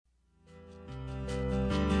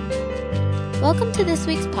Welcome to this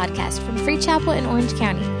week's podcast from Free Chapel in Orange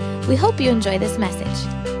County. We hope you enjoy this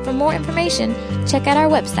message. For more information, check out our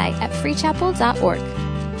website at freechapel.org.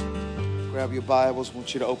 Grab your Bibles. I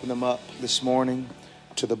want you to open them up this morning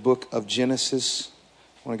to the book of Genesis.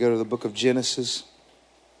 I want to go to the book of Genesis.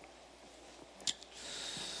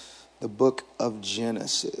 The book of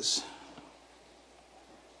Genesis.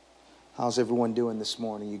 How's everyone doing this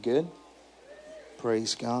morning? You good?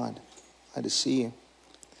 Praise God. Glad to see you.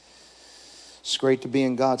 It's great to be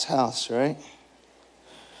in God's house, right?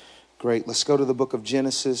 Great. Let's go to the book of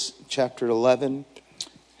Genesis, chapter 11.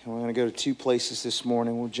 And we're going to go to two places this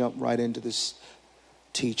morning. We'll jump right into this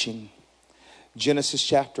teaching. Genesis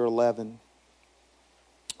chapter 11.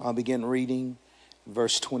 I'll begin reading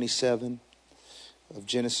verse 27 of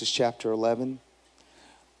Genesis chapter 11.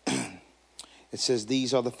 It says,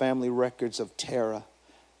 "These are the family records of Terah.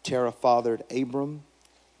 Terah fathered Abram,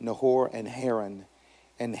 Nahor, and Haran.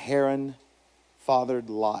 And Haran fathered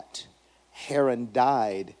Lot. Haran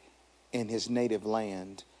died in his native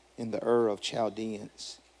land in the Ur of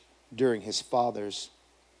Chaldeans during his father's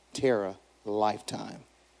Terah lifetime.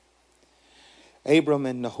 Abram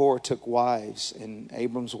and Nahor took wives, and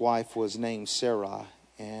Abram's wife was named Sarai,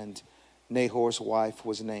 and Nahor's wife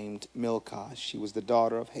was named Milcah. She was the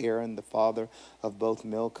daughter of Haran, the father of both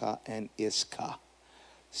Milcah and Iscah.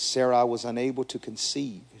 Sarai was unable to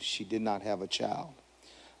conceive. She did not have a child."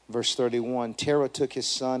 Verse 31, "Terah took his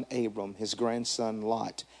son Abram, his grandson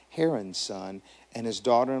Lot, Haran's son, and his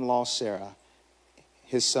daughter-in-law Sarah,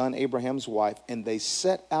 his son Abraham's wife, and they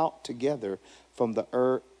set out together from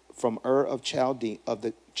Ur of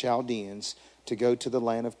the Chaldeans to go to the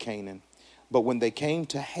land of Canaan. But when they came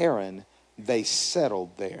to Haran, they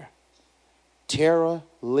settled there. Terah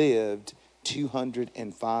lived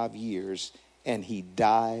 205 years, and he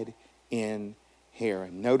died in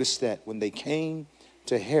Haran." Notice that when they came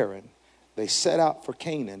to Haran, they set out for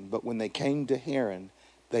Canaan, but when they came to Haran,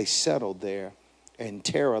 they settled there, and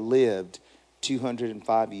Terah lived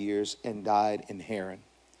 205 years and died in Haran.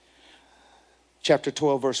 Chapter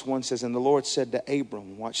 12, verse 1 says, "And the Lord said to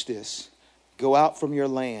Abram," watch this, "Go out from your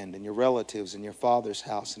land and your relatives and your father's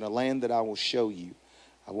house in a land that I will show you.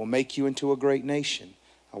 I will make you into a great nation.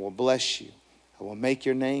 I will bless you. I will make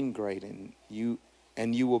your name great, and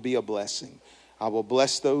you will be a blessing. I will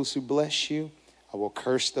bless those who bless you. I will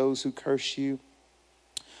curse those who curse you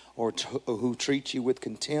or who treat you with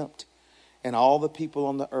contempt. And all the people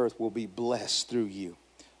on the earth will be blessed through you."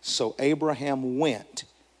 So Abraham went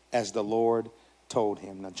as the Lord told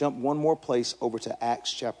him. Now jump one more place over to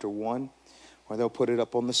Acts chapter 1, where they'll put it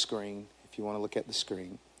up on the screen if you want to look at the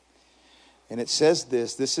screen. And it says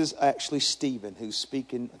this. This is actually Stephen who's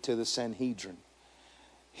speaking to the Sanhedrin.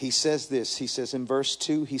 He says this. He says in verse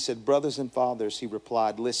 2, he said, "Brothers and fathers," he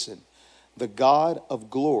replied, "listen. The God of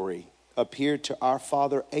glory appeared to our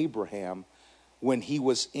father Abraham when he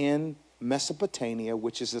was in Mesopotamia,"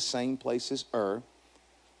 which is the same place as Ur.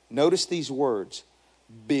 Notice these words.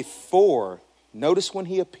 Notice when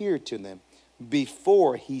he appeared to them,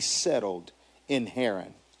 before he settled in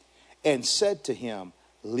Haran, and said to him,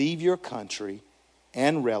 "Leave your country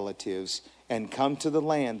and relatives and come to the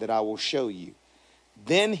land that I will show you."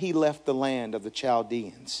 Then he left the land of the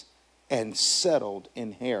Chaldeans and settled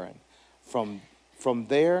in Haran. From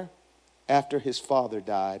there, after his father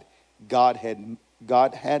died, God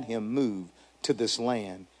had him move to this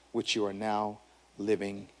land which you are now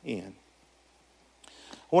living in.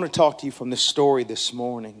 I want to talk to you from this story this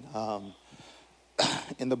morning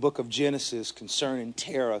in the book of Genesis concerning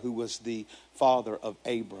Terah, who was the father of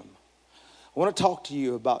Abram. I want to talk to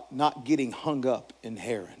you about not getting hung up in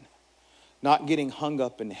Haran. Not getting hung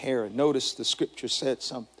up in Haran. Notice the scripture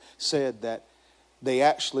said that they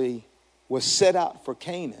actually was set out for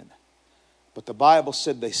Canaan, but the Bible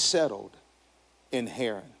said they settled in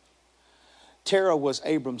Haran. Terah was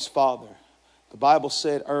Abram's father. The Bible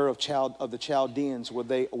said Ur of the Chaldeans, where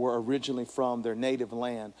they were originally from, their native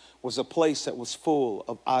land, was a place that was full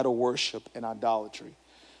of idol worship and idolatry.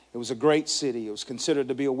 It was a great city. It was considered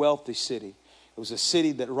to be a wealthy city. It was a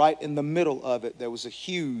city that right in the middle of it, there was a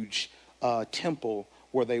huge temple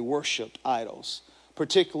where they worshiped idols,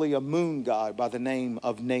 particularly a moon god by the name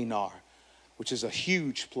of Nanar, which is a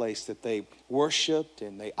huge place that they worshiped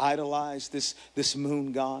and they idolized this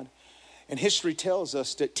moon god. And history tells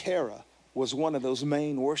us that Terah was one of those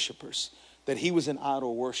main worshipers, that he was in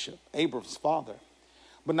idol worship, Abram's father.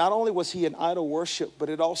 But not only was he in idol worship, but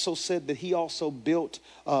it also said that he also built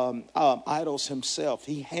idols himself.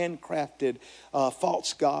 He handcrafted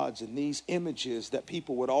false gods and these images that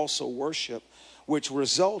people would also worship, which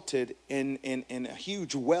resulted in a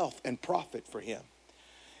huge wealth and profit for him.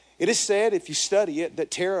 It is said, if you study it,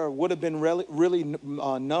 that Terah would have been really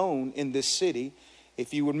known in this city.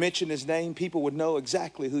 If you would mention his name, people would know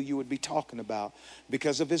exactly who you would be talking about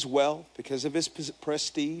because of his wealth, because of his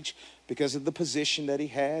prestige, because of the position that he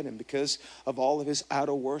had, and because of all of his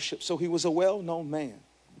idol worship. So he was a well-known man.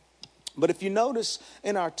 But if you notice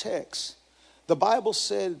in our text, the Bible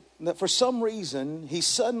said that for some reason, he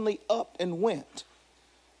suddenly up and went,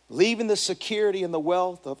 leaving the security and the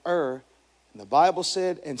wealth of Ur. And the Bible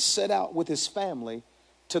said, and set out with his family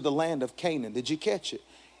to the land of Canaan. Did you catch it?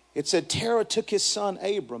 It said Terah took his son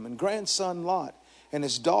Abram and grandson Lot and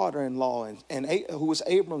his daughter-in-law and who was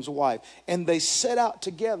Abram's wife. And they set out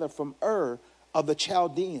together from Ur of the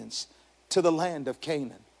Chaldeans to the land of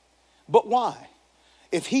Canaan. But why?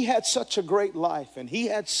 If he had such a great life and he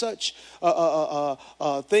had such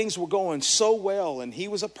things were going so well, and he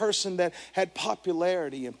was a person that had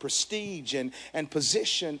popularity and prestige and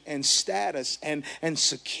position and status and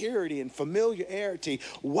security and familiarity,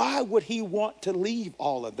 why would he want to leave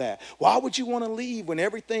all of that? Why would you want to leave when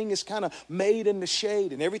everything is kind of made in the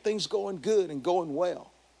shade and everything's going good and going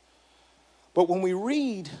well? But when we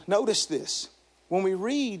read, notice this. When we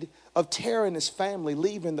read of Terah and his family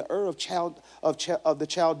leaving the Ur of the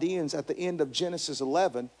Chaldeans at the end of Genesis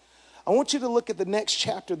 11, I want you to look at the next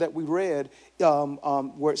chapter that we read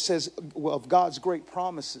where it says of God's great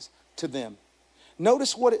promises to them.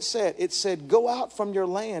 Notice what it said. It said, go out from your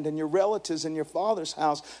land and your relatives and your father's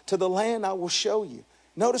house to the land I will show you.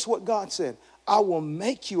 Notice what God said. I will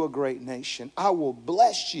make you a great nation. I will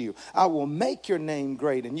bless you. I will make your name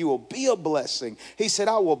great and you will be a blessing. He said,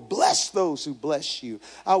 I will bless those who bless you.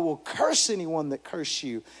 I will curse anyone that curse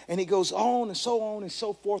you. And he goes on and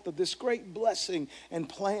so forth of this great blessing and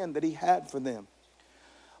plan that he had for them.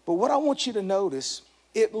 But what I want you to notice,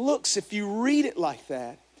 it looks, if you read it like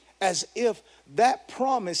that, as if that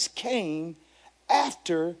promise came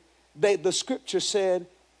after the scripture said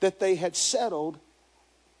that they had settled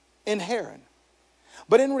in Haran.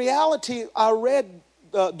 But in reality, I read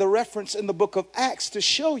the reference in the book of Acts to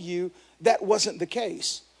show you that wasn't the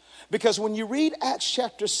case. Because when you read Acts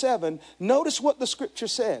chapter 7, notice what the scripture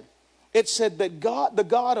said. It said that God, the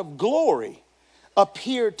God of glory,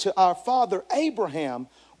 appeared to our father Abraham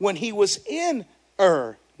when he was in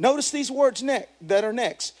Ur. Notice these words that are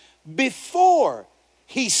next. Before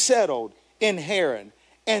he settled in Haran,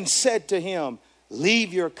 and said to him,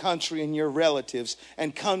 leave your country and your relatives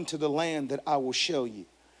and come to the land that I will show you.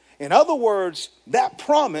 In other words, that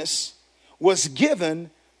promise was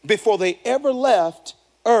given before they ever left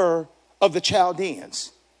Ur of the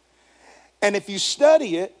Chaldeans. And if you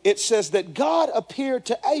study it, it says that God appeared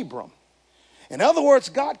to Abram. In other words,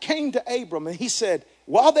 God came to Abram and he said,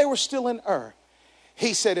 while they were still in Ur,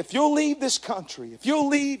 he said, if you'll leave this country, if you'll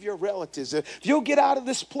leave your relatives, if you'll get out of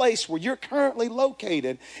this place where you're currently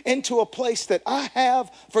located into a place that I have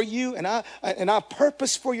for you and I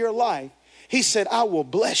purpose for your life, he said, I will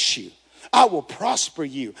bless you. I will prosper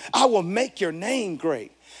you. I will make your name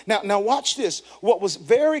great. Now watch this. What was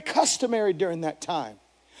very customary during that time,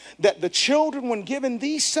 that the children, when given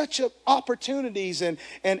these such opportunities and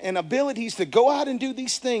abilities to go out and do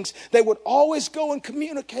these things, they would always go and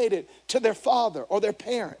communicate it to their father or their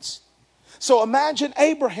parents. So imagine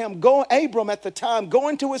Abram at the time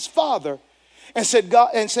going to his father and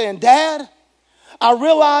saying, Dad, I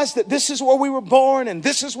realize that this is where we were born and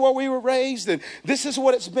this is where we were raised and this is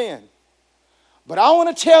what it's been. But I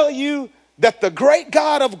want to tell you that the great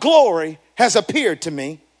God of glory has appeared to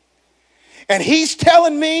me. And he's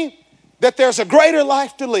telling me that there's a greater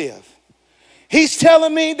life to live. He's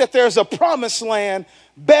telling me that there's a promised land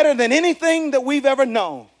better than anything that we've ever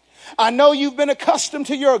known. I know you've been accustomed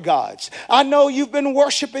to your gods. I know you've been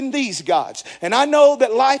worshiping these gods. And I know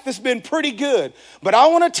that life has been pretty good. But I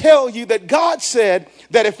want to tell you that God said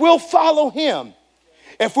that if we'll follow him,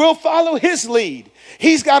 if we'll follow his lead,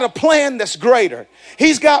 he's got a plan that's greater.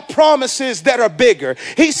 He's got promises that are bigger.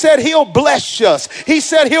 He said he'll bless us. He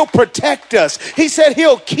said he'll protect us. He said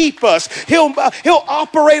he'll keep us. He'll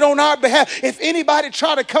operate on our behalf. If anybody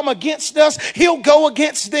try to come against us, he'll go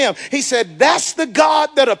against them. He said, that's the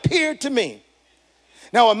God that appeared to me.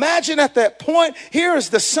 Now imagine at that point, here is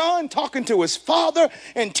the son talking to his father,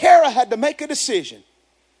 and Terah had to make a decision.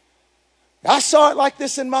 I saw it like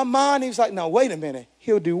this in my mind. He was like, no, wait a minute.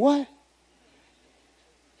 He'll do what?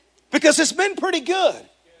 Because it's been pretty good.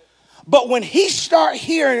 But when he start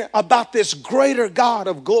hearing about this greater God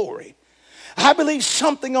of glory, I believe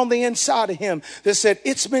something on the inside of him that said,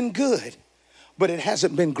 it's been good, but it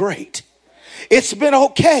hasn't been great. It's been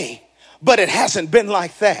okay, but it hasn't been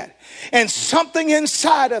like that. And something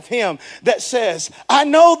inside of him that says, I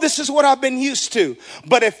know this is what I've been used to,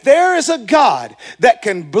 but if there is a God that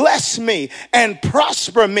can bless me and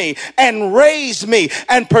prosper me and raise me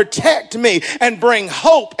and protect me and bring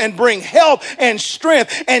hope and bring help and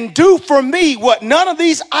strength and do for me what none of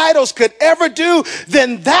these idols could ever do,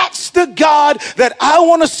 then that's the God that I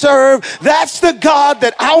want to serve. That's the God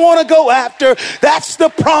that I want to go after. That's the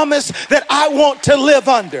promise that I want to live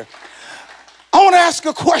under. I want to ask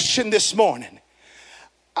a question this morning.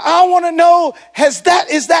 I want to know, is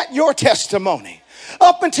that your testimony?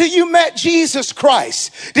 Up until you met Jesus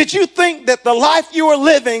Christ, did you think that the life you were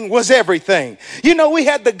living was everything? You know, we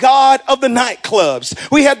had the God of the nightclubs.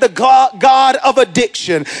 We had the God of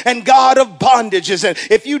addiction and God of bondages. And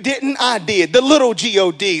if you didn't, I did. The little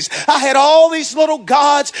gods. I had all these little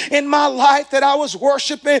gods in my life that I was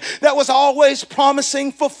worshiping that was always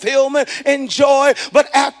promising fulfillment and joy. But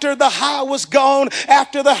after the high was gone,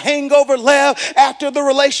 after the hangover left, after the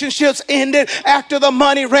relationships ended, after the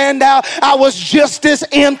money ran out, I was just as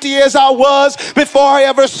empty as I was before I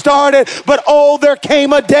ever started. But oh, there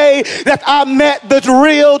came a day that I met the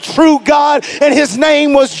real true God, and his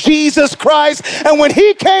name was Jesus Christ. And when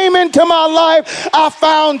he came into my life, I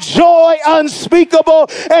found joy unspeakable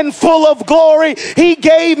and full of glory. He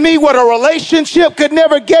gave me what a relationship could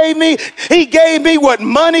never give me. He gave me what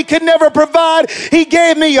money could never provide. He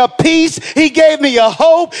gave me a peace. He gave me a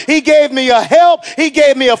hope. He gave me a help. He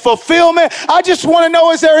gave me a fulfillment. I just want to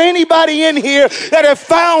know, is there anybody in here that have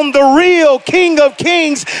found the real King of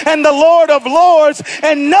Kings and the Lord of Lords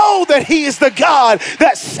and know that he is the God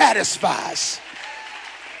that satisfies?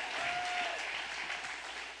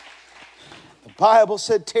 The Bible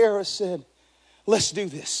said, Terah said, let's do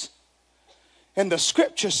this. And the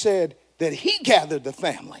scripture said that he gathered the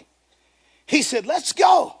family. He said, let's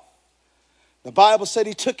go. The Bible said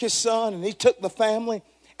he took his son and he took the family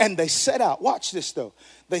and they set out. Watch this though.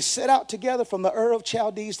 They set out together from the Ur of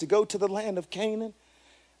Chaldees to go to the land of Canaan.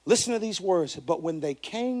 Listen to these words. But when they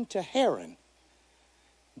came to Haran,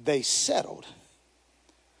 they settled.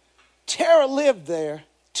 Terah lived there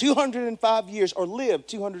 205 years, or lived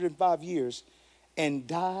 205 years, and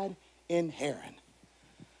died in Haran.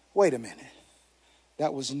 Wait a minute.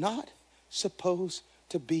 That was not supposed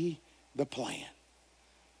to be the plan.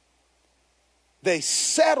 They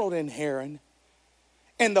settled in Haran,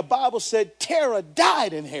 and the Bible said Terah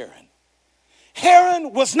died in Haran.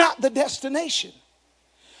 Haran was not the destination.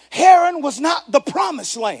 Haran was not the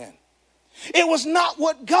promised land. It was not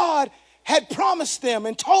what God had promised them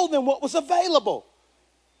and told them what was available.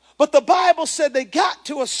 But the Bible said they got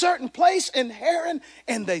to a certain place in Haran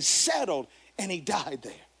and they settled, and he died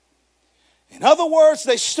there. In other words,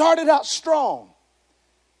 they started out strong,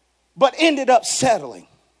 but ended up settling.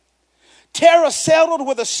 Terah settled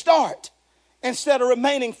with a start instead of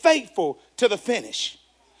remaining faithful to the finish.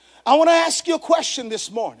 I want to ask you a question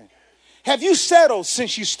this morning. Have you settled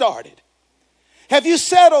since you started? Have you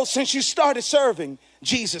settled since you started serving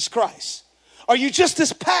Jesus Christ? Are you just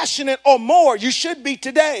as passionate or more, you should be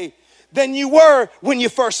today, than you were when you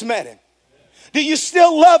first met him? Do you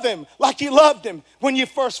still love him like you loved him when you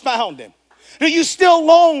first found him? Do you still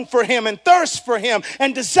long for him and thirst for him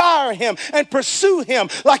and desire him and pursue him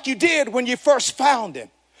like you did when you first found him?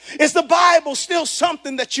 Is the Bible still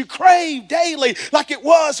something that you crave daily like it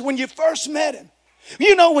was when you first met him?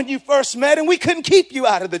 You know, when you first met him, we couldn't keep you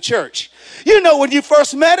out of the church. You know, when you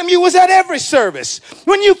first met him, you was at every service.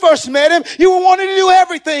 When you first met him, you were wanting to do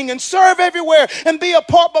everything and serve everywhere and be a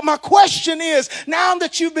part. But my question is, now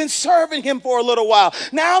that you've been serving him for a little while,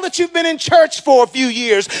 now that you've been in church for a few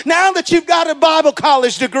years, now that you've got a Bible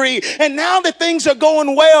college degree, and now that things are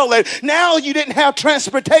going well, and now you didn't have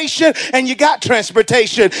transportation and you got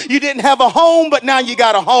transportation. You didn't have a home, but now you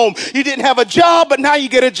got a home. You didn't have a job, but now you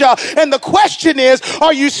get a job. And the question is,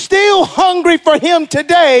 are you still hungry for him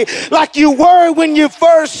today like you were when you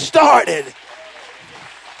first started?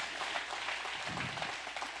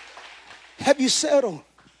 Have you settled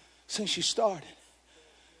since you started?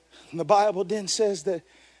 And the Bible then says that,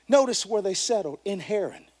 notice where they settled, in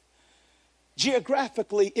Haran.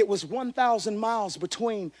 Geographically, it was 1,000 miles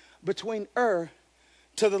between Ur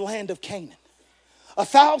to the land of Canaan.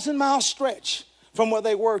 1,000-mile stretch from where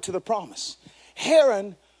they were to the promise.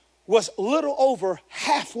 Haran was a little over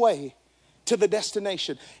halfway to the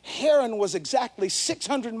destination. Haran was exactly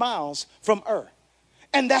 600 miles from Ur.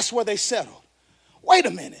 And that's where they settled. Wait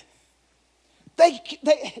a minute.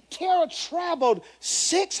 Terah traveled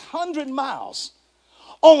 600 miles.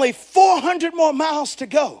 Only 400 more miles to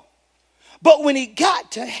go. But when he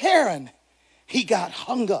got to Haran, he got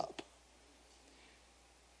hung up.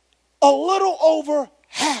 A little over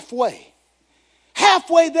halfway.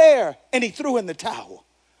 Halfway there, and he threw in the towel.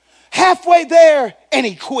 Halfway there, and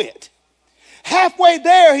he quit. Halfway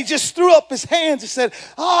there, he just threw up his hands and said,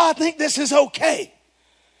 I think this is okay.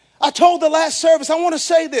 I told the last service, I want to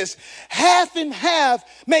say this. Half and half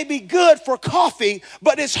may be good for coffee,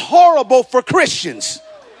 but it's horrible for Christians.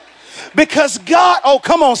 Because God, oh,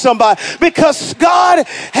 come on, somebody. Because God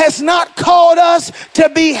has not called us to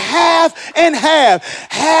be half and half.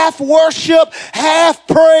 Half worship, half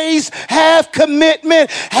praise, half commitment,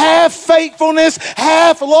 half faithfulness,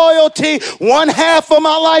 half loyalty. One half of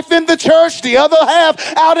my life in the church, the other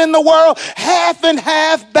half out in the world. Half and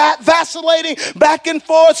half, vacillating back and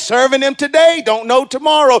forth, serving him today, don't know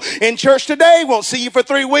tomorrow. In church today, won't see you for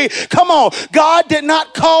 3 weeks. Come on. God did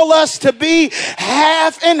not call us to be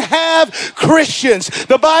half and half Christians.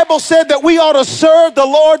 The Bible said that we ought to serve the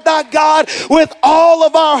Lord thy God with all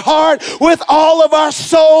of our heart, with all of our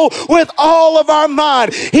soul, with all of our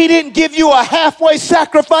mind. He didn't give you a halfway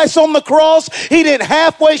sacrifice on the cross. He didn't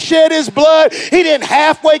halfway shed his blood. He didn't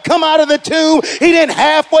halfway come out of the tomb. He didn't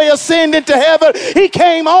halfway ascend into heaven. He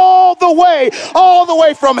came all the way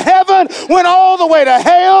from heaven, went all the way to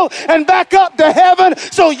hell and back up to heaven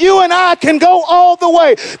so you and I can go all the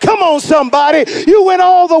way. Come on, somebody. You went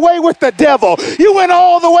all the way with the devil. You went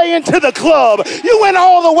all the way into the club. You went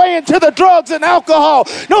all the way into the drugs and alcohol.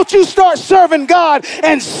 Don't you start serving God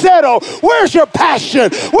and settle. Where's your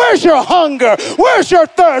passion? Where's your hunger? Where's your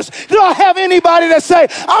thirst? Do I have anybody that say,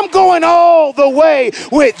 I'm going all the way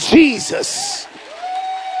with Jesus?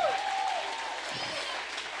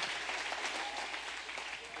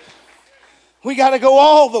 We got to go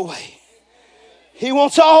all the way. He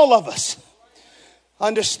wants all of us.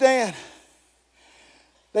 Understand,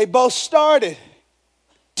 they both started,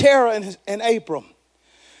 Terah and Abram.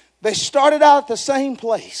 They started out at the same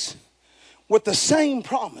place with the same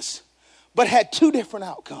promise, but had 2 different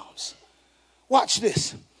outcomes. Watch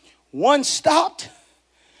this. One stopped,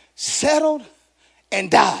 settled, and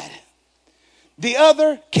died. The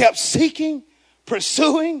other kept seeking,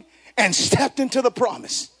 pursuing, and stepped into the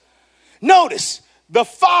promise. Notice, the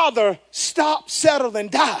father stopped, settled, and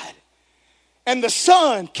died. And the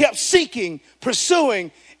son kept seeking,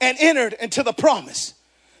 pursuing, and entered into the promise.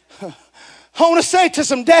 I want to say to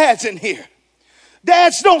some dads in here,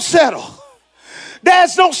 dads, don't settle.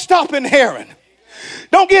 Dads, don't stop inheriting.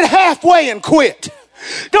 Don't get halfway and quit.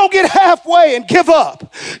 Don't get halfway and give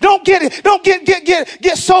up. Don't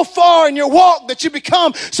get so far in your walk that you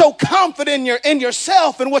become so confident in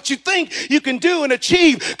yourself and what you think you can do and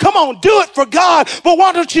achieve. Come on, do it for God, but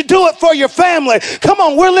why don't you do it for your family? Come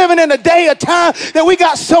on, we're living in a day of time that we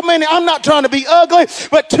got so many, I'm not trying to be ugly,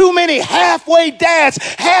 but too many halfway dads,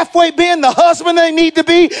 halfway being the husband they need to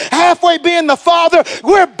be, halfway being the father.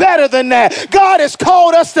 We're better than that. God has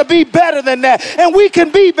called us to be better than that, and we can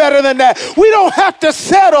be better than that. We don't have to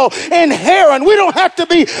settle in Haran. We don't have to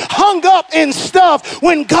be hung up in stuff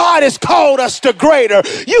when God has called us to greater.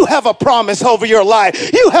 You have a promise over your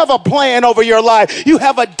life. You have a plan over your life. You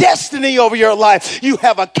have a destiny over your life. You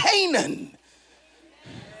have a Canaan.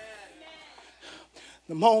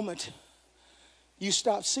 The moment you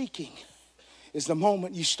stop seeking is the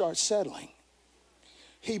moment you start settling.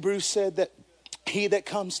 Hebrews said that he that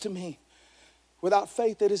comes to me without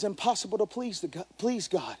faith, it is impossible to please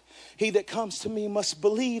God. He that comes to me must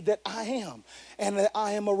believe that I am, and that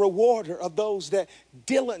I am a rewarder of those that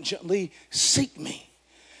diligently seek me,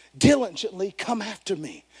 diligently come after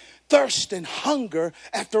me, thirst and hunger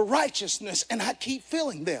after righteousness, and I keep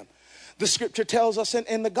filling them. The scripture tells us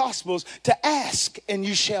in the Gospels to ask and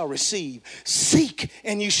you shall receive. Seek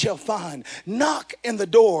and you shall find. Knock and the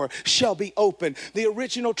door shall be open. The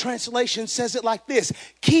original translation says it like this: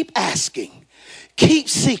 keep asking, keep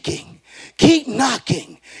seeking, keep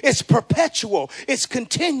knocking. It's perpetual. It's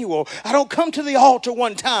continual. I don't come to the altar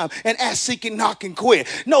one time and ask, seek, and knock and quit.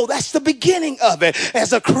 No, that's the beginning of it.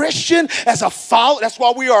 As a Christian, as a follower, that's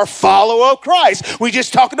why we are a follower of Christ. We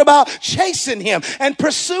just talking about chasing him and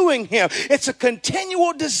pursuing him. It's a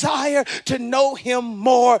continual desire to know him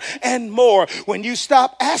more and more. When you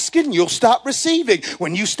stop asking, you'll stop receiving.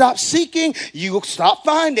 When you stop seeking, you'll stop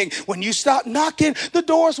finding. When you stop knocking, the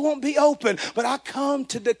doors won't be open. But I come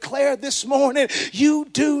to declare this morning, you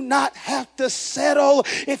do not have to settle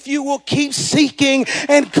if you will keep seeking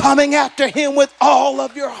and coming after him with all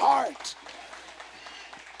of your heart.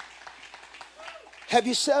 Have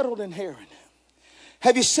you settled in Haran?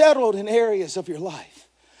 Have you settled in areas of your life?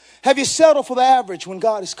 Have you settled for the average when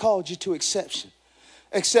God has called you to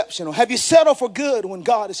exceptional? Have you settled for good when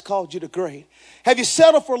God has called you to great? Have you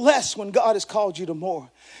settled for less when God has called you to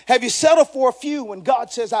more? Have you settled for a few when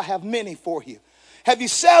God says, I have many for you? Have you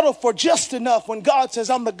settled for just enough when God says,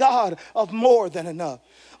 I'm the God of more than enough?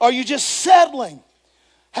 Are you just settling?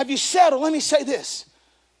 Have you settled? Let me say this.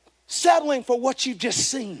 Settling for what you've just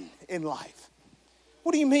seen in life.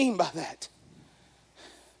 What do you mean by that?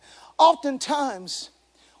 Oftentimes,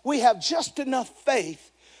 we have just enough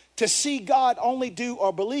faith to see God only do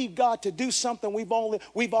or believe God to do something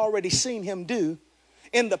we've already seen him do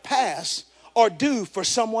in the past or do for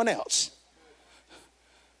someone else.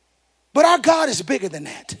 But our God is bigger than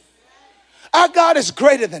that. Our God is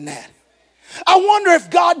greater than that. I wonder if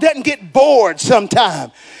God doesn't get bored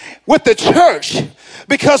sometime with the church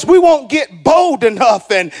because we won't get bold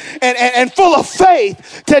enough and full of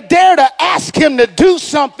faith to dare to ask him to do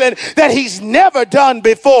something that he's never done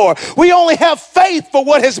before. We only have faith for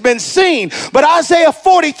what has been seen. But Isaiah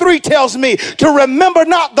 43 tells me to remember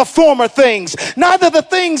not the former things, neither the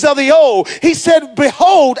things of the old. He said,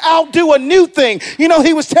 behold, I'll do a new thing. You know,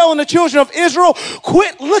 he was telling the children of Israel,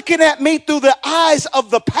 quit looking at me through the eyes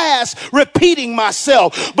of the past, repeating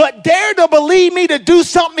myself, but dare to believe me to do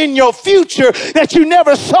something in your future that you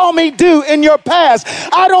never saw me do in your past.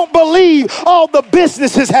 I don't believe all the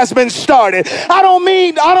businesses has been started. I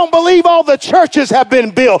don't believe all the churches have been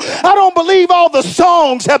built. I don't believe all the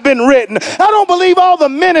songs have been written. I don't believe all the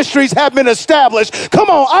ministries have been established. Come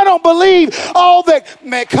on, I don't believe all that,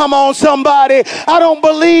 man, come on somebody. I don't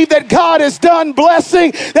believe that God is done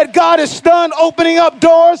blessing, that God is done opening up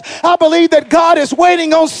doors. I believe that God is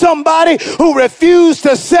waiting on somebody who refused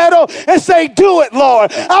to settle and say, do it,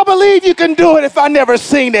 Lord. I believe you can do it if I never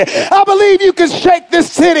seen it. I believe you can shake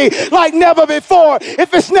this city like never before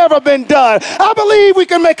if it's never been done. I believe we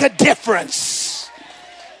can make a difference.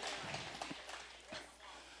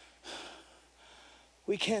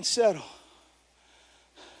 We can't settle.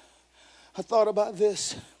 I thought about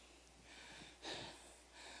this.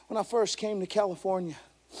 When I first came to California,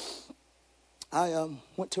 I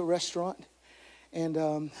went to a restaurant,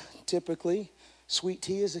 and typically sweet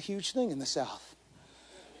tea is a huge thing in the South.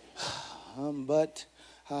 But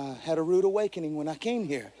I had a rude awakening when I came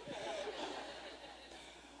here.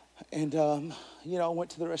 And, I went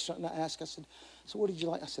to the restaurant and I asked, I said, so what did you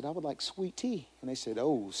like? I said, I would like sweet tea. And they said,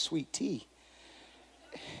 oh, sweet tea.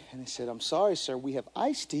 And they said, I'm sorry, sir, we have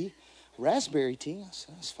iced tea, raspberry tea. I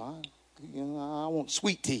said, that's fine. I want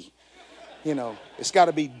sweet tea. It's got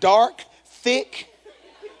to be dark, thick.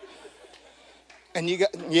 And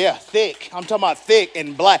thick. I'm talking about thick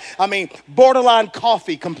and black. I mean, borderline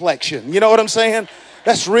coffee complexion. You know what I'm saying?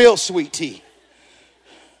 That's real sweet tea.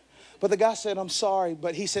 But the guy said, I'm sorry,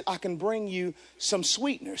 but he said, I can bring you some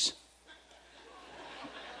sweeteners.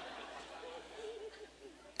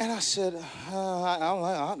 And I said,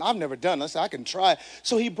 I've never done this. I can try.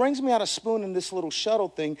 So he brings me out a spoon in this little shuttle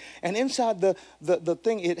thing. And inside the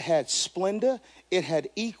thing, it had Splenda, it had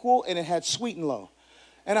Equal, and it had Sweet and Low.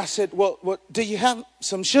 And I said, well, do you have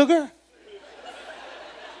some sugar?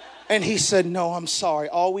 And he said, no, I'm sorry.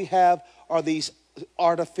 All we have are these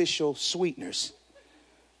artificial sweeteners,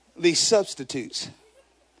 these substitutes.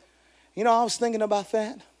 I was thinking about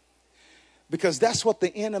that because that's what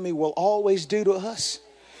the enemy will always do to us.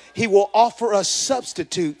 He will offer us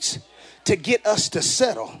substitutes to get us to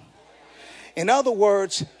settle. In other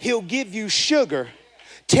words, he'll give you sugar,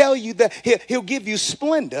 tell you that he'll give you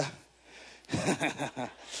Splenda,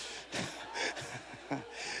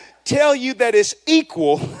 tell you that it's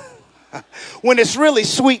equal when it's really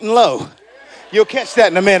sweet and low. You'll catch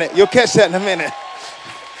that in a minute.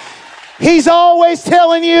 He's always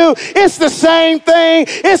telling you it's the same thing.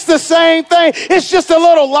 It's the same thing. It's just a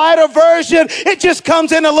little lighter version. It just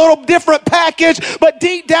comes in a little different package. But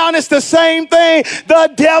deep down, it's the same thing.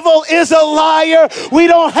 The devil is a liar. We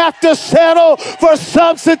don't have to settle for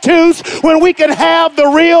substitutes when we can have the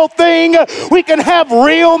real thing. We can have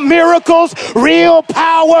real miracles, real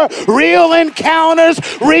power, real encounters,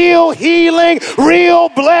 real healing, real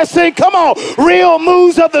blessing. Come on. Real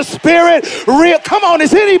moves of the Spirit. Come on.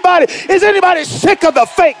 Is anybody sick of the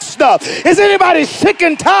fake stuff? Is anybody sick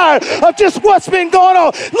and tired of just what's been going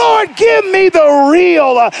on? Lord, give me the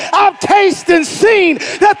real. I've tasted and seen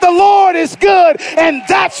that the Lord is good, and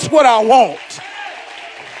that's what I want.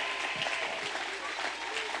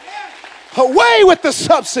 Away with the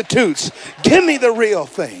substitutes. Give me the real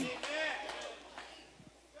thing.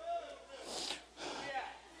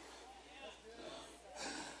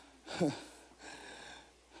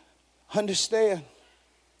 Understand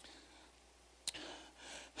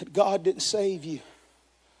that God didn't save you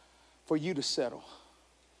for you to settle.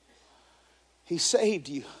 He saved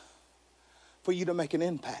you for you to make an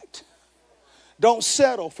impact. Don't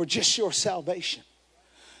settle for just your salvation.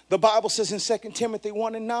 The Bible says in 2 Timothy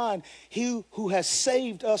 1:9, he who has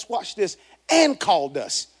saved us, watch this, and called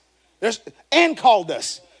us. And called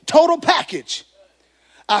us. Total package.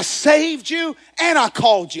 I saved you and I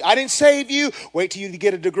called you. I didn't save you. Wait till you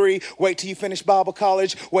get a degree. Wait till you finish Bible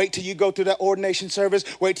college. Wait till you go through that ordination service.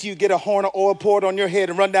 Wait till you get a horn of oil poured on your head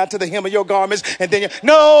and run down to the hem of your garments. And then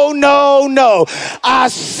no. I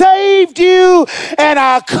saved you and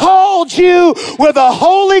I called you with a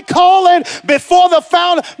holy calling before the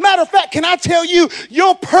fountain. Matter of fact, can I tell you,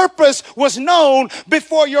 your purpose was known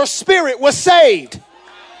before your spirit was saved.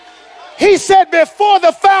 He said, before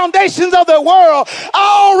the foundations of the world,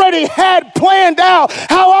 I already had planned out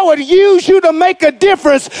how I would use you to make a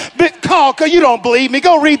difference. Because you don't believe me,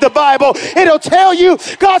 go read the Bible. It'll tell you,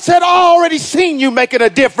 God said, I already seen you making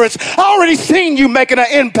a difference. I already seen you making an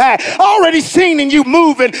impact. I already seen you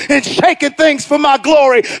moving and shaking things for my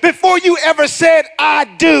glory. Before you ever said, I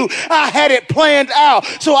do, I had it planned out.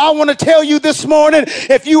 So I want to tell you this morning,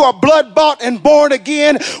 if you are blood bought and born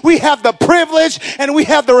again, we have the privilege and we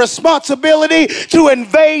have the responsibility to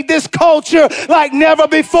invade this culture like never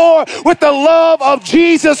before with the love of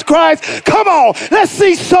Jesus Christ. Come on, let's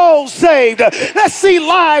see souls saved. Let's see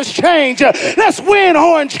lives change. Let's win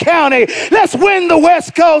Orange County. Let's win the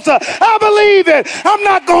West Coast. I believe it. I'm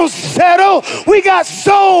not going to settle. We got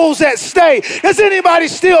souls at stake. Does anybody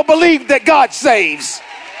still believe that God saves?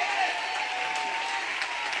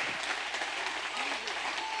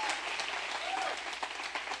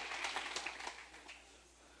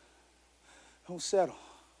 Don't settle.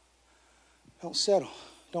 Don't settle.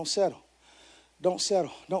 Don't settle. Don't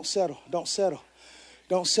settle. Don't settle. Don't settle.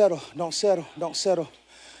 Don't settle. Don't settle. Don't settle.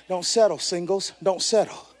 Don't settle, singles. Don't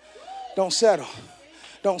settle. Don't settle.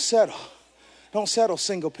 Don't settle. Don't settle,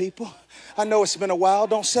 single people. I know it's been a while.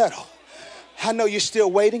 Don't settle. I know you're still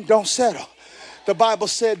waiting. Don't settle. The Bible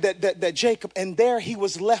said that Jacob, and there he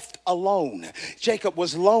was left alone. Jacob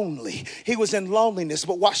was lonely. He was in loneliness.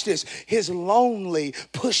 But watch this. His lonely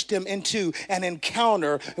pushed him into an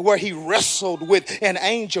encounter where he wrestled with an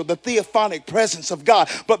angel, the theophanic presence of God.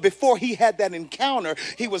 But before he had that encounter,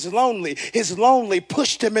 he was lonely. His lonely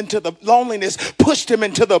pushed him into the loneliness, pushed him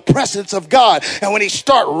into the presence of God. And when he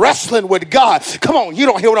started wrestling with God, come on, you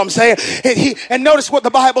don't hear what I'm saying? And notice what the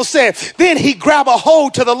Bible said. Then he grabbed a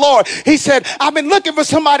hold to the Lord. He said, I've been looking for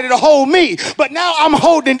somebody to hold me, but now I'm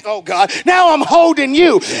holding, oh God, now I'm holding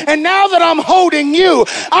you. And now that I'm holding you,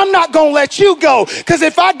 I'm not going to let you go. Because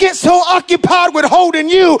if I get so occupied with holding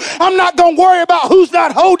you, I'm not going to worry about who's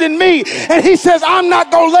not holding me. And he says, I'm not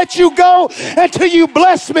going to let you go until you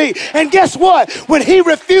bless me. And guess what? When he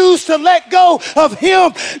refused to let go of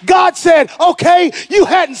him, God said, okay, you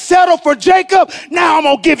hadn't settled for Jacob. Now I'm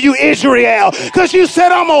going to give you Israel. Because you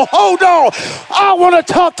said, I'm going to hold on. I want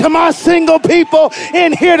to talk to my single people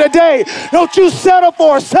in here today. Don't you settle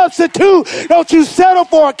for a substitute. Don't you settle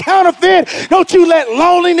for a counterfeit. Don't you let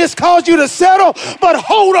loneliness cause you to settle, but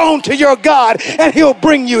hold on to your God and he'll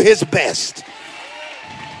bring you his best.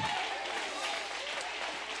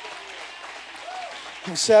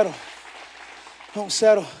 Don't settle. Don't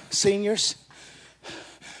settle, seniors.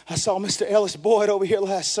 I saw Mr. Ellis Boyd over here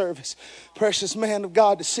last service. Precious man of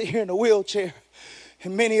God to sit here in a wheelchair.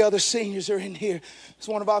 And many other seniors are in here. It's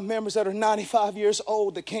one of our members that are 95 years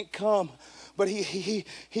old that can't come. But he's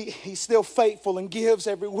still faithful and gives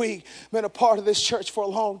every week. Been a part of this church for a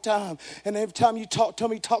long time. And every time you talk to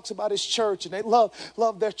him, he talks about his church. And they love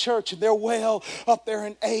their church. And they're well up there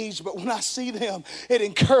in age. But when I see them, it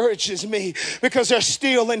encourages me. Because they're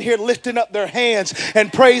still in here lifting up their hands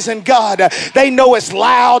and praising God. They know it's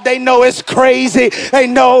loud. They know it's crazy. They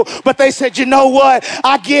know. But they said, you know what?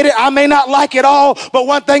 I get it. I may not like it all. But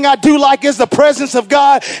one thing I do like is the presence of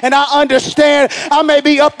God. And I understand I may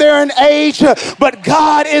be up there in age. But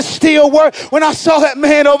God is still working. When I saw that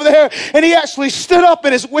man over there and he actually stood up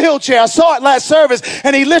in his wheelchair, I saw it last service,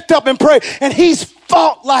 and he lifted up and prayed, and he's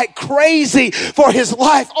fought like crazy for his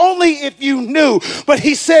life. Only if you knew. But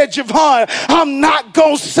he said, Javon, I'm not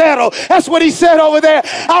going to settle. That's what he said over there.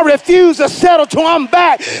 I refuse to settle till I'm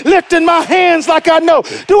back, lifting my hands like I know.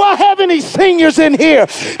 Do I have any seniors in here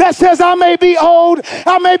that says I may be old,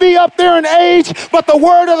 I may be up there in age, but the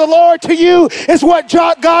word of the Lord to you is what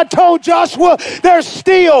God told Joshua. There's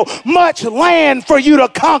still much land for you to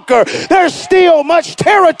conquer. There's still much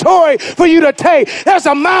territory for you to take. There's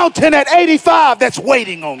a mountain at 85 that's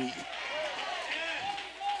waiting on you.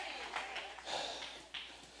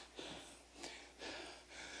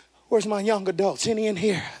 Where's my young adults? Any in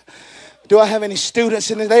here? Do I have any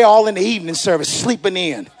students in there? They all in the evening service, sleeping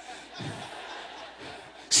in.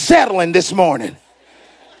 Settling this morning.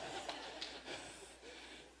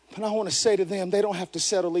 But I want to say to them, they don't have to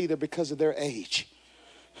settle either because of their age.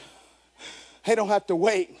 They don't have to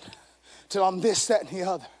wait till I'm this, that, and the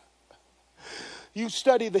other. You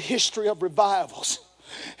study the history of revivals.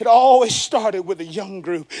 It always started with a young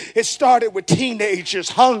group. It started with teenagers,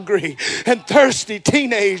 hungry and thirsty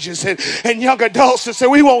teenagers and young adults that said,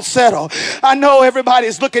 we won't settle. I know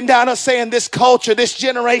everybody's looking down us saying this culture, this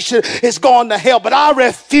generation is going to hell, but I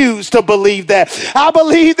refuse to believe that. I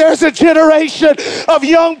believe there's a generation of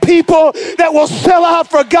young people that will sell out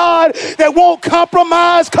for God, that won't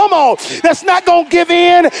compromise. Come on, that's not going to give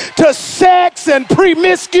in to sex and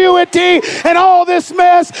promiscuity and all this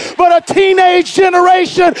mess, but a teenage generation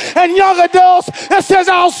and young adults that says,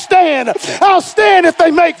 I'll stand if they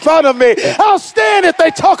make fun of me. I'll stand if they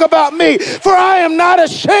talk about me, for I am not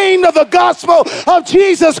ashamed of the gospel of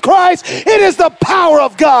Jesus Christ. It is the power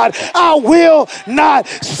of God. I will not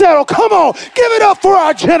settle. Come on, give it up for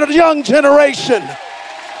our young generation.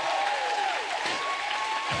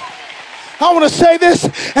 I want to say this,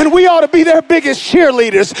 and we ought to be their biggest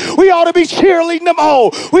cheerleaders. We ought to be cheerleading them on.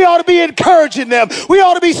 We ought to be encouraging them. We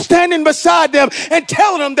ought to be standing beside them and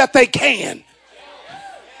telling them that they can.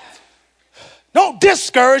 Don't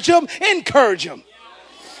discourage them, encourage them.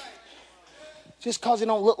 Just because they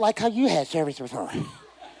don't look like how you had service before.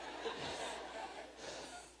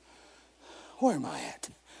 Where am I at?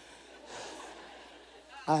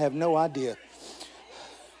 I have no idea.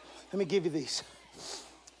 Let me give you these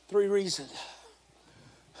 3 reasons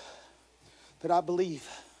that I believe,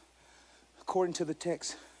 according to the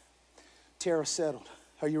text, Terah settled.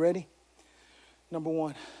 Are you ready? Number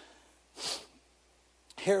 1,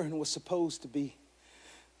 Haran was supposed to be,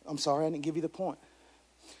 I didn't give you the point.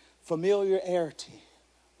 Familiarity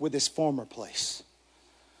with his former place.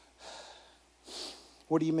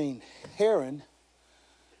 What do you mean? Haran,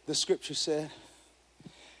 the scripture said,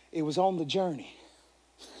 it was on the journey.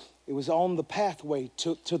 It was on the pathway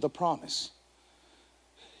to the promise.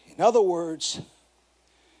 In other words,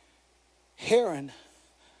 Haran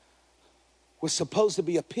was supposed to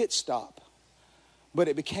be a pit stop, but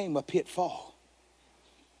it became a pitfall.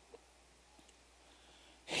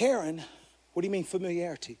 Haran, what do you mean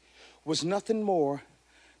familiarity? Was nothing more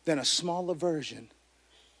than a smaller version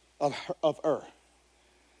of Ur.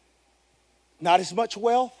 Not as much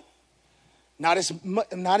wealth, not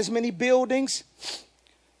as many buildings,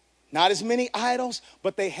 not as many idols,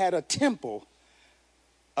 but they had a temple,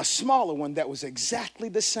 a smaller one that was exactly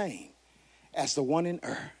the same as the one in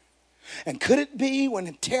Ur. And could it be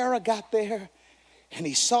when Terah got there and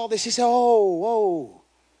he saw this, he said, oh,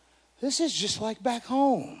 this is just like back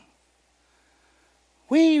home.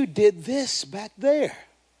 We did this back there.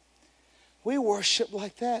 We worship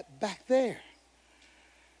like that back there.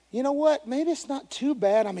 You know what? Maybe it's not too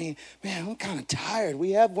bad. I mean, man, I'm kind of tired.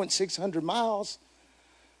 We have went 600 miles.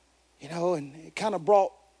 You know, and it kind of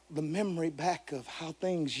brought the memory back of how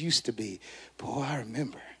things used to be. Boy, I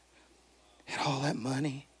remember. Had all that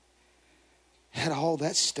money. Had all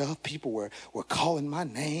that stuff. People were calling my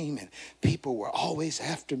name and people were always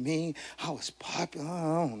after me. I was popular.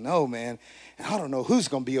 I don't know, man. And I don't know who's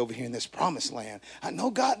going to be over here in this promised land. I know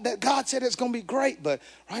that God said it's going to be great, but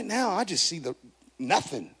right now I just see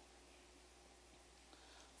nothing.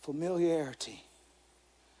 Familiarity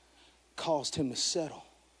caused him to settle.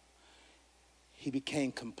 He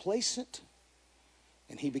became complacent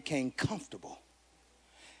and he became comfortable.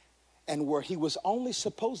 And where he was only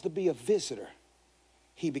supposed to be a visitor,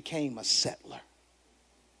 he became a settler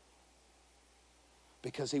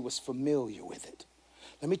because he was familiar with it.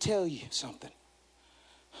 Let me tell you something.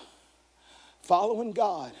 Following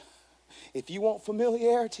God, if you want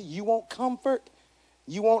familiarity, you want comfort,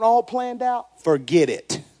 you want all planned out, forget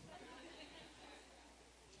it.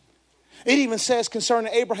 It even says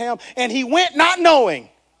concerning Abraham, and he went not knowing.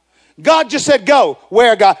 God just said, go.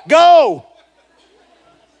 Where, God? Go.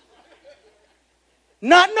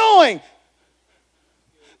 Not knowing.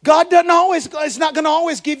 God is not going to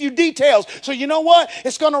always give you details. So you know what?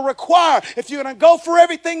 It's going to require, if you're going to go for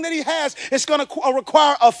everything that he has, it's going to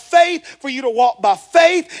require a faith for you to walk by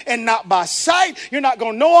faith and not by sight. You're not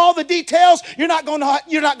going to know all the details. You're not going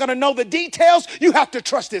to know the details. You have to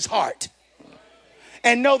trust his heart.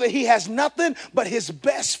 And know that he has nothing but his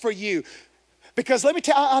best for you. Because let me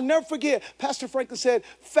tell you, I'll never forget, Pastor Franklin said,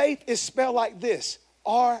 faith is spelled like this.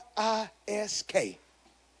 R-I-S-K.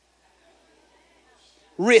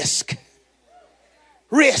 Risk.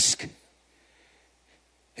 Risk.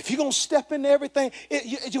 If you're going to step into everything,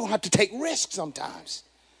 you're going to have to take risks sometimes.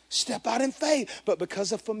 Step out in faith. But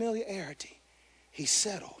because of familiarity, he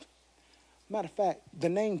settled. Matter of fact, the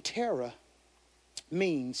name Terah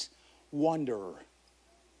means wanderer.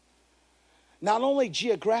 Not only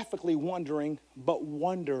geographically wandering, but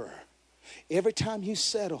wanderer. Every time you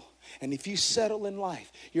settle, and if you settle in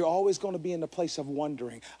life, you're always going to be in the place of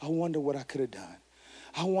wondering, I wonder what I could have done.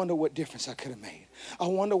 I wonder what difference I could have made. I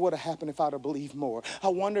wonder what would have happened if I'd have believed more. I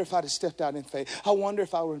wonder if I'd have stepped out in faith. I wonder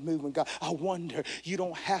if I would have moved with God. I wonder. You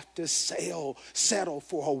don't have to settle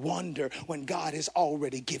for a wonder when God has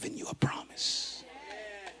already given you a promise.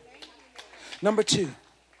 Number two,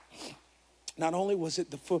 not only was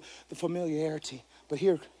it the familiarity, but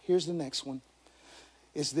here's the next one,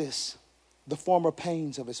 is this, the former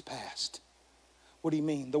pains of his past. What do you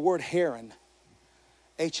mean? The word Haran,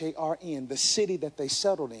 H-A-R-N, the city that they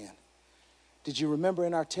settled in. Did you remember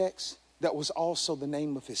in our text? That was also the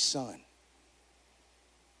name of his son.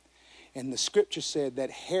 And the scripture said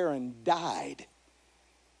that Haran died.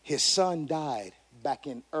 His son died back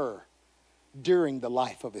in Ur during the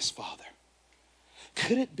life of his father.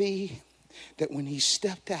 Could it be that when he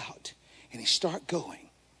stepped out and he started going,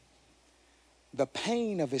 the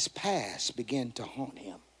pain of his past began to haunt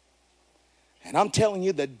him? And I'm telling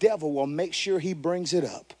you, the devil will make sure he brings it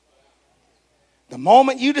up. The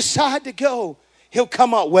moment you decide to go, he'll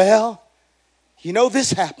come up, well, you know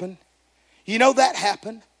this happened. You know that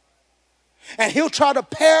happened. And he'll try to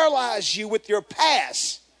paralyze you with your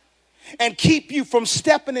past and keep you from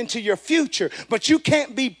stepping into your future. But you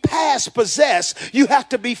can't be past possessed. You have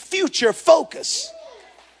to be future focused.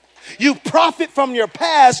 You profit from your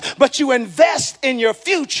past, but you invest in your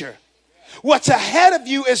future. What's ahead of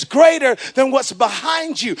you is greater than what's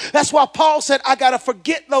behind you. That's why Paul said, I got to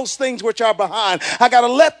forget those things which are behind. I got to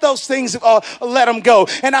let those things, let them go.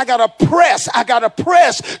 And I got to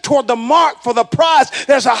press toward the mark for the prize.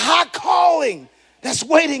 There's a high calling that's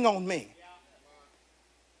waiting on me.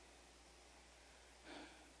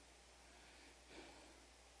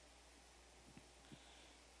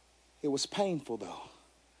 It was painful though.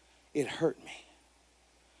 It hurt me.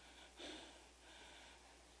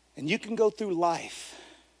 And you can go through life,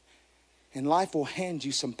 and life will hand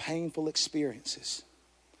you some painful experiences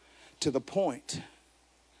to the point.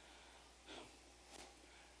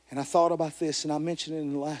 And I thought about this, and I mentioned it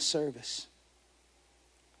in the last service,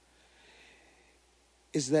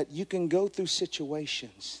 is that you can go through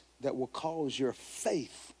situations that will cause your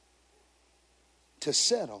faith to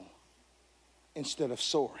settle instead of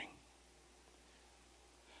soaring.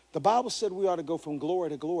 The Bible said we ought to go from glory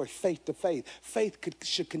to glory, faith to faith. Faith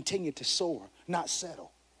should continue to soar, not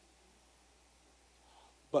settle.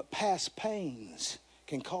 But past pains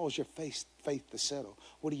can cause your faith to settle.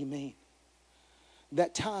 What do you mean?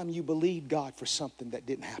 That time you believed God for something that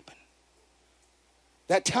didn't happen.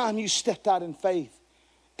 That time you stepped out in faith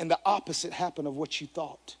and the opposite happened of what you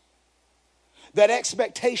thought. That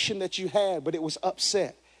expectation that you had, but it was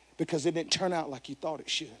upset because it didn't turn out like you thought it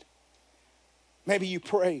should. Maybe you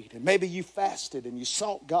prayed and maybe you fasted and you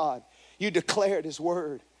sought God. You declared his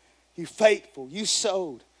word. You faithful. You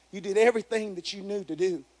sowed. You did everything that you knew to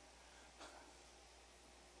do.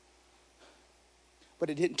 But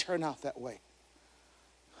it didn't turn out that way.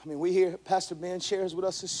 I mean, we hear Pastor Ben shares with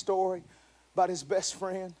us his story about his best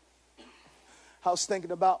friend. I was thinking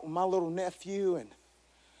about my little nephew, and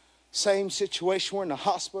same situation. We're in the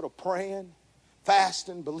hospital praying,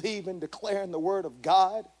 fasting, believing, declaring the word of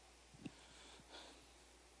God.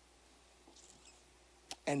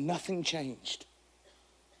 And nothing changed.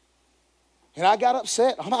 And I got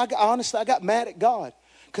upset. Honestly, I got mad at God.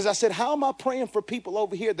 Because I said, how am I praying for people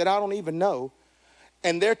over here that I don't even know?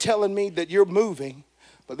 And they're telling me that you're moving.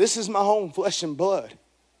 But this is my own flesh and blood.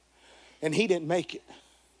 And he didn't make it.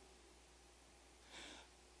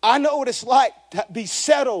 I know what it's like to be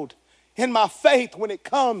settled in my faith when it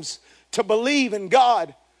comes to believe in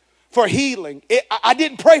God for healing. I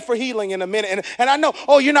didn't pray for healing in a minute. And I know,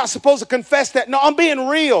 oh, you're not supposed to confess that. No, I'm being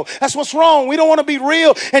real. That's what's wrong. We don't want to be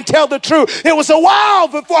real and tell the truth. It was a while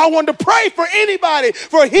before I wanted to pray for anybody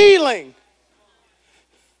for healing.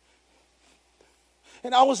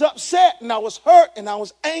 And I was upset and I was hurt and I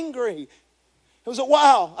was angry. It was a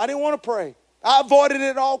while. I didn't want to pray. I avoided it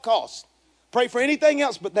at all costs. Pray for anything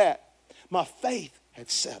else but that. My faith had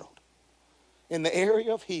settled in the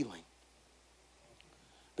area of healing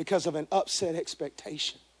because of an upset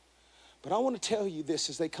expectation. But I want to tell you this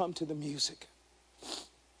as they come to the music.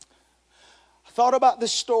 I thought about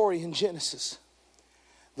this story in Genesis.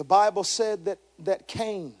 The Bible said that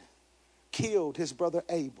Cain killed his brother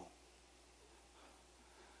Abel.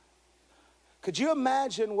 Could you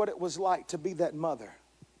imagine what it was like to be that mother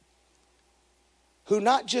who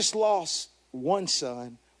not just lost one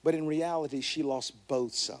son, but in reality she lost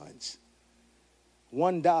both sons?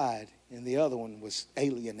 One died and the other one was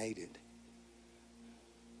alienated.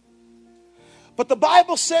 But the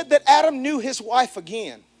Bible said that Adam knew his wife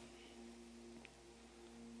again.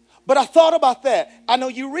 But I thought about that. I know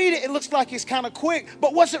you read it, it looks like it's kind of quick,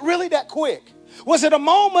 but was it really that quick? Was it a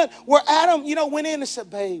moment where Adam, went in and said,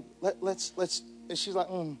 babe, let's, and she's like,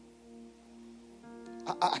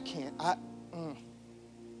 I can't.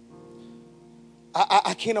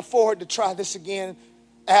 I can't afford to try this again,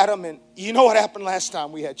 Adam. And you know what happened last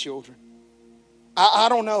time we had children? I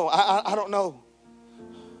don't know. I don't know.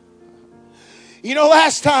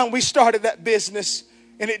 Last time we started that business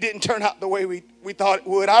and it didn't turn out the way we thought it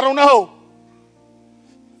would. I don't know.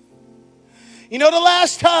 The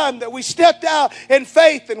last time that we stepped out in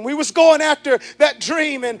faith and we was going after that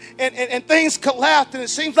dream and things collapsed and it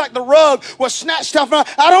seems like the rug was snatched off.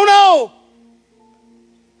 I don't know.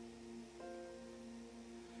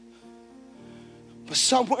 But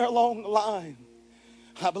somewhere along the line,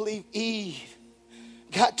 I believe Eve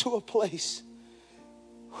got to a place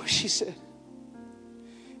where she said,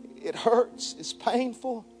 it hurts, it's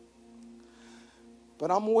painful,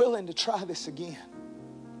 but I'm willing to try this again.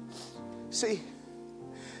 See,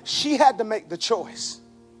 she had to make the choice.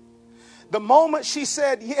 The moment she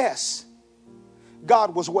said yes,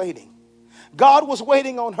 God was waiting. God was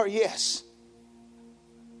waiting on her yes.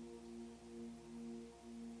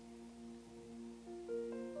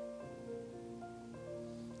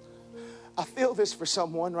 I feel this for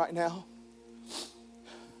someone right now.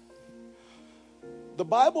 The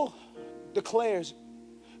Bible declares,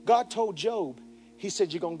 God told Job, he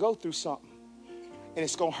said, you're going to go through something and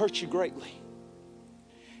it's going to hurt you greatly.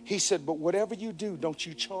 He said, but whatever you do, don't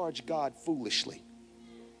you charge God foolishly.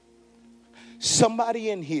 Somebody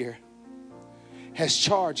in here has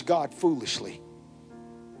charged God foolishly.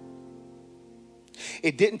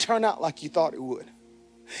 It didn't turn out like you thought it would.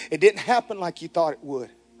 It didn't happen like you thought it would.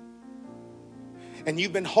 And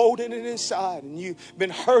you've been holding it inside and you've been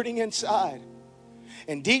hurting inside.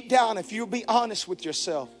 And deep down, if you'll be honest with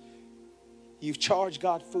yourself, you've charged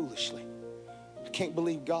God foolishly. I can't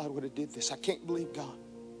believe God would have did this. I can't believe God.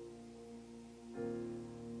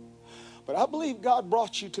 But I believe God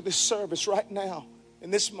brought you to this service right now, in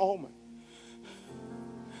this moment.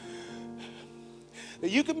 That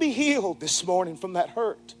you can be healed this morning from that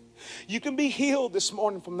hurt. You can be healed this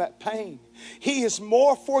morning from that pain. He is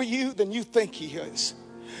more for you than you think he is.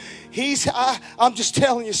 I'm just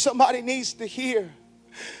telling you, somebody needs to hear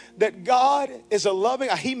that God is a loving,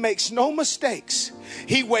 he makes no mistakes.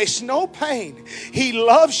 He wastes no pain. He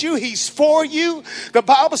loves you. He's for you. The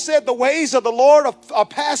Bible said the ways of the Lord are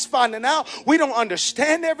past finding out. We don't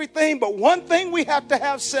understand everything, but one thing we have to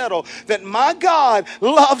have settled, that my God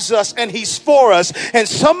loves us and he's for us. And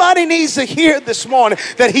somebody needs to hear this morning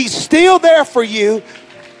that he's still there for you.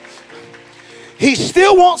 He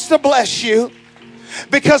still wants to bless you,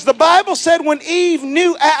 because the Bible said when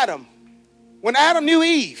Adam knew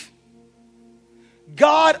Eve,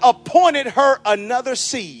 God appointed her another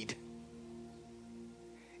seed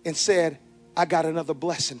and said, I got another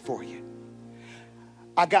blessing for you.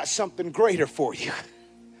 I got something greater for you.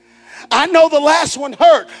 I know the last one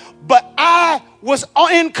hurt, but I was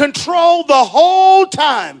in control the whole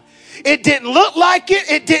time. It didn't look like it.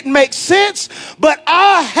 It didn't make sense. But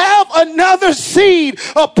I have another seed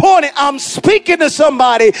appointed. I'm speaking to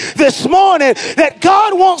somebody this morning that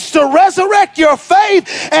God wants to resurrect your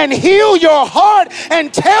faith and heal your heart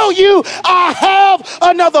and tell you, I have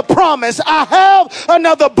another promise. I have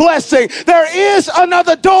another blessing. There is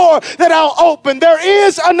another door that I'll open. There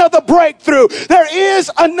is another breakthrough. There is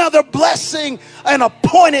another blessing, an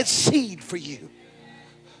appointed seed for you.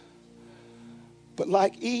 But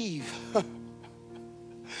like Eve,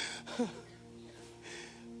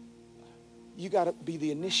 you got to be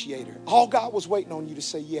the initiator. All God was waiting on you to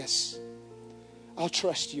say, yes, I'll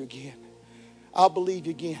trust you again. I'll believe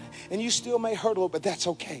you again. And you still may hurt a little, but that's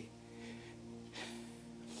okay.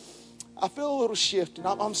 I feel a little shift, and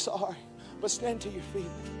I'm sorry, but stand to your feet.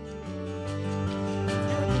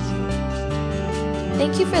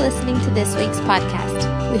 Thank you for listening to this week's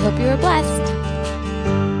podcast. We hope you were blessed.